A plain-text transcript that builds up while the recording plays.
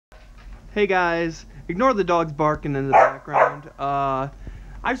Hey guys, ignore the dogs barking in the background. I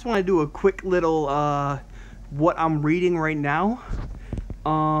just want to do a quick little what I'm reading right now.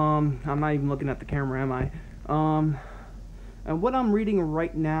 I'm not even looking at the camera, am I? And what I'm reading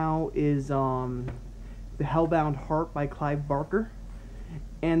right now is The Hellbound Heart by Clive Barker.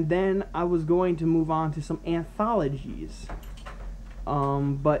 And then I was going to move on to some anthologies.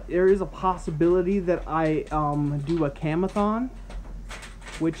 But there is a possibility that I do a Camathon,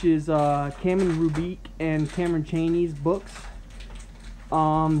 which is Cameron Rubik and Cameron Chaney's books.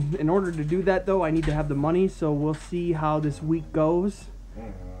 In order to do that, though, I need to have the money, so we'll see how this week goes.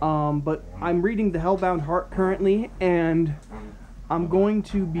 But I'm reading The Hellbound Heart currently, and I'm going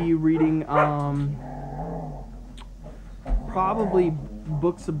to be reading probably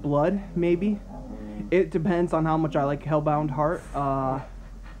Books of Blood, maybe. It depends on how much I like Hellbound Heart.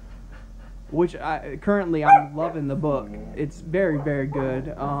 Which currently I'm loving the book. It's very, very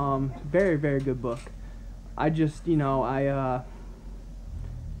good. Very, very good book. I just, I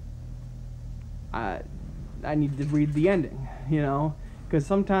need to read the ending, because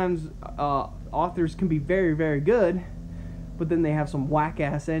sometimes authors can be very, very good, but then they have some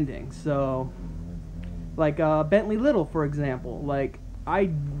whack-ass endings. So, like Bentley Little, for example. Like,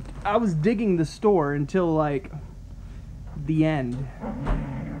 I was digging the store until, like, the end.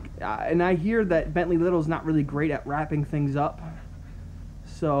 And I hear that Bentley Little's not really great at wrapping things up.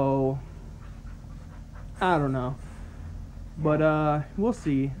 So, I don't know. But, we'll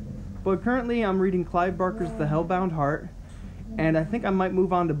see. But currently I'm reading Clive Barker's The Hellbound Heart. And I think I might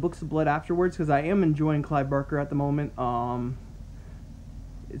move on to Books of Blood afterwards, because I am enjoying Clive Barker at the moment.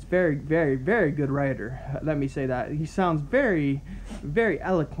 It's very, very, very good writer. Let me say that. He sounds very, very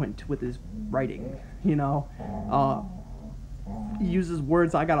eloquent with his writing, He uses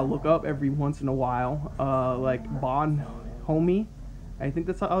words I gotta look up every once in a while, like bonhomie. I think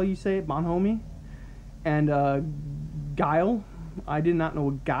that's how you say it, bonhomie. And guile. I did not know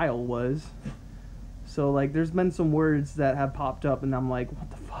what guile was. So, like, there's been some words that have popped up, and I'm like, what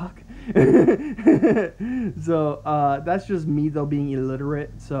the fuck? So, that's just me, though, being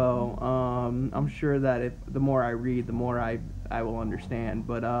illiterate. So, I'm sure that the more I read, the more I will understand.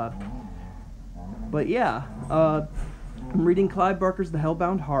 But yeah, I'm reading Clive Barker's The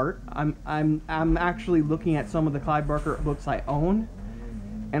Hellbound Heart. I'm actually looking at some of the Clive Barker books I own,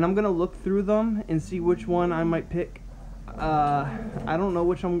 and I'm gonna look through them and see which one I might pick. I don't know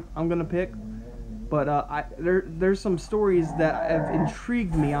which I'm gonna pick, but there's some stories that have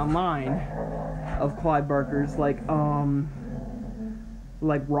intrigued me online of Clive Barker's, like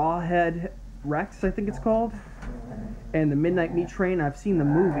Rawhead Rex, I think it's called. And The Midnight Meat Train. I've seen the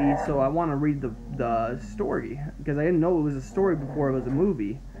movie, so I want to read the story, because I didn't know it was a story before it was a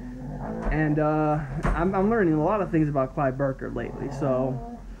movie. And I'm learning a lot of things about Clive Barker lately, so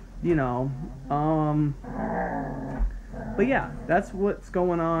but yeah, that's what's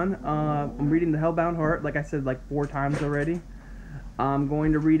going on. I'm reading The Hellbound Heart, like I said, like 4 times already. I'm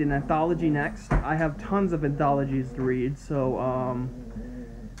going to read an anthology next. I have tons of anthologies to read, so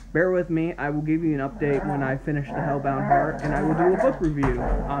bear with me. I will give you an update when I finish The Hellbound Heart, and I will do a book review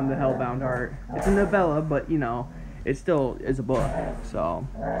on The Hellbound Heart. It's a novella, but, it still is a book. So,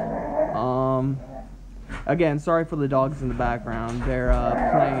 again, sorry for the dogs in the background. They're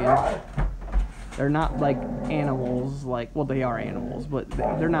playing. They're not like animals, well, they are animals, but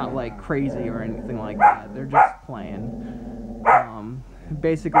they're not like crazy or anything like that. They're just playing.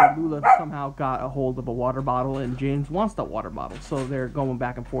 Basically, Lula somehow got a hold of a water bottle, and James wants that water bottle, so they're going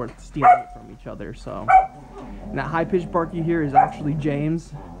back and forth, stealing it from each other. So, and that high-pitched bark you hear is actually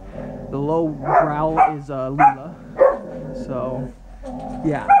James. The low growl is Lula. So,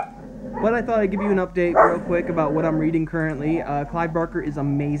 yeah. But I thought I'd give you an update real quick about what I'm reading currently. Clive Barker is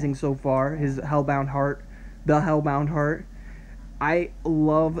amazing so far. His Hellbound Heart, The Hellbound Heart. I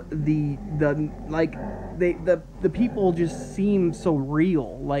love the people just seem so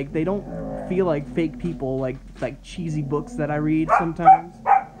real. Like, they don't feel like fake people, like cheesy books that I read sometimes.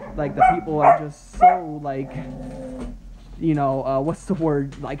 Like, the people are just so, like, what's the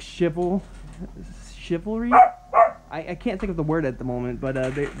word? Like, chivalry? I can't think of the word at the moment, but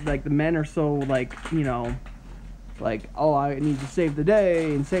the men are so, like, like, oh, I need to save the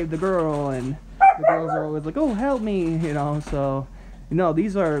day and save the girl, and the girls are always like, oh, help me, so,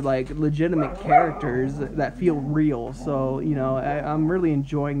 these are, like, legitimate characters that feel real. So, I'm really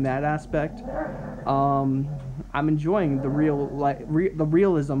enjoying that aspect. I'm enjoying the the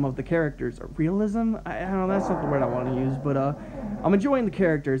realism of the characters. Realism? I don't know, that's not the word I want to use, but I'm enjoying the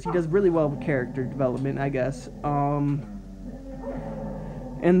characters. He does really well with character development, I guess.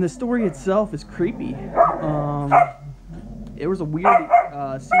 And the story itself is creepy. it was a weird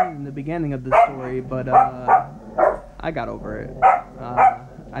scene in the beginning of the story, but I got over it.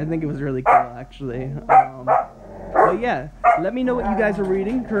 I think it was really cool, actually. But yeah, let me know what you guys are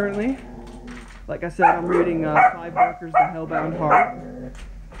reading currently. Like I said, I'm reading Clive Barker's The Hellbound Heart,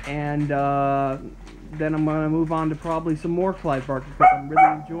 and then I'm going to move on to probably some more Clive Barker, because I'm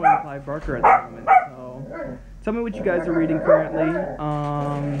really enjoying Clive Barker at the moment. So tell me what you guys are reading currently.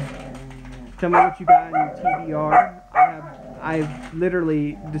 Tell me what you got in your TBR. I've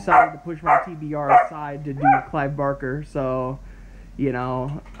literally decided to push my TBR aside to do Clive Barker, so, you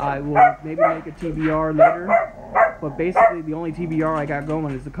know, I will maybe make a TBR later, but basically the only TBR I got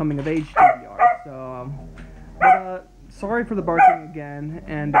going is the coming of age TBR, so, sorry for the barking again,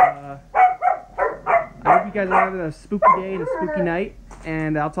 and, I hope you guys are having a spooky day and a spooky night,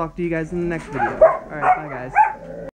 and I'll talk to you guys in the next video. Alright, bye guys.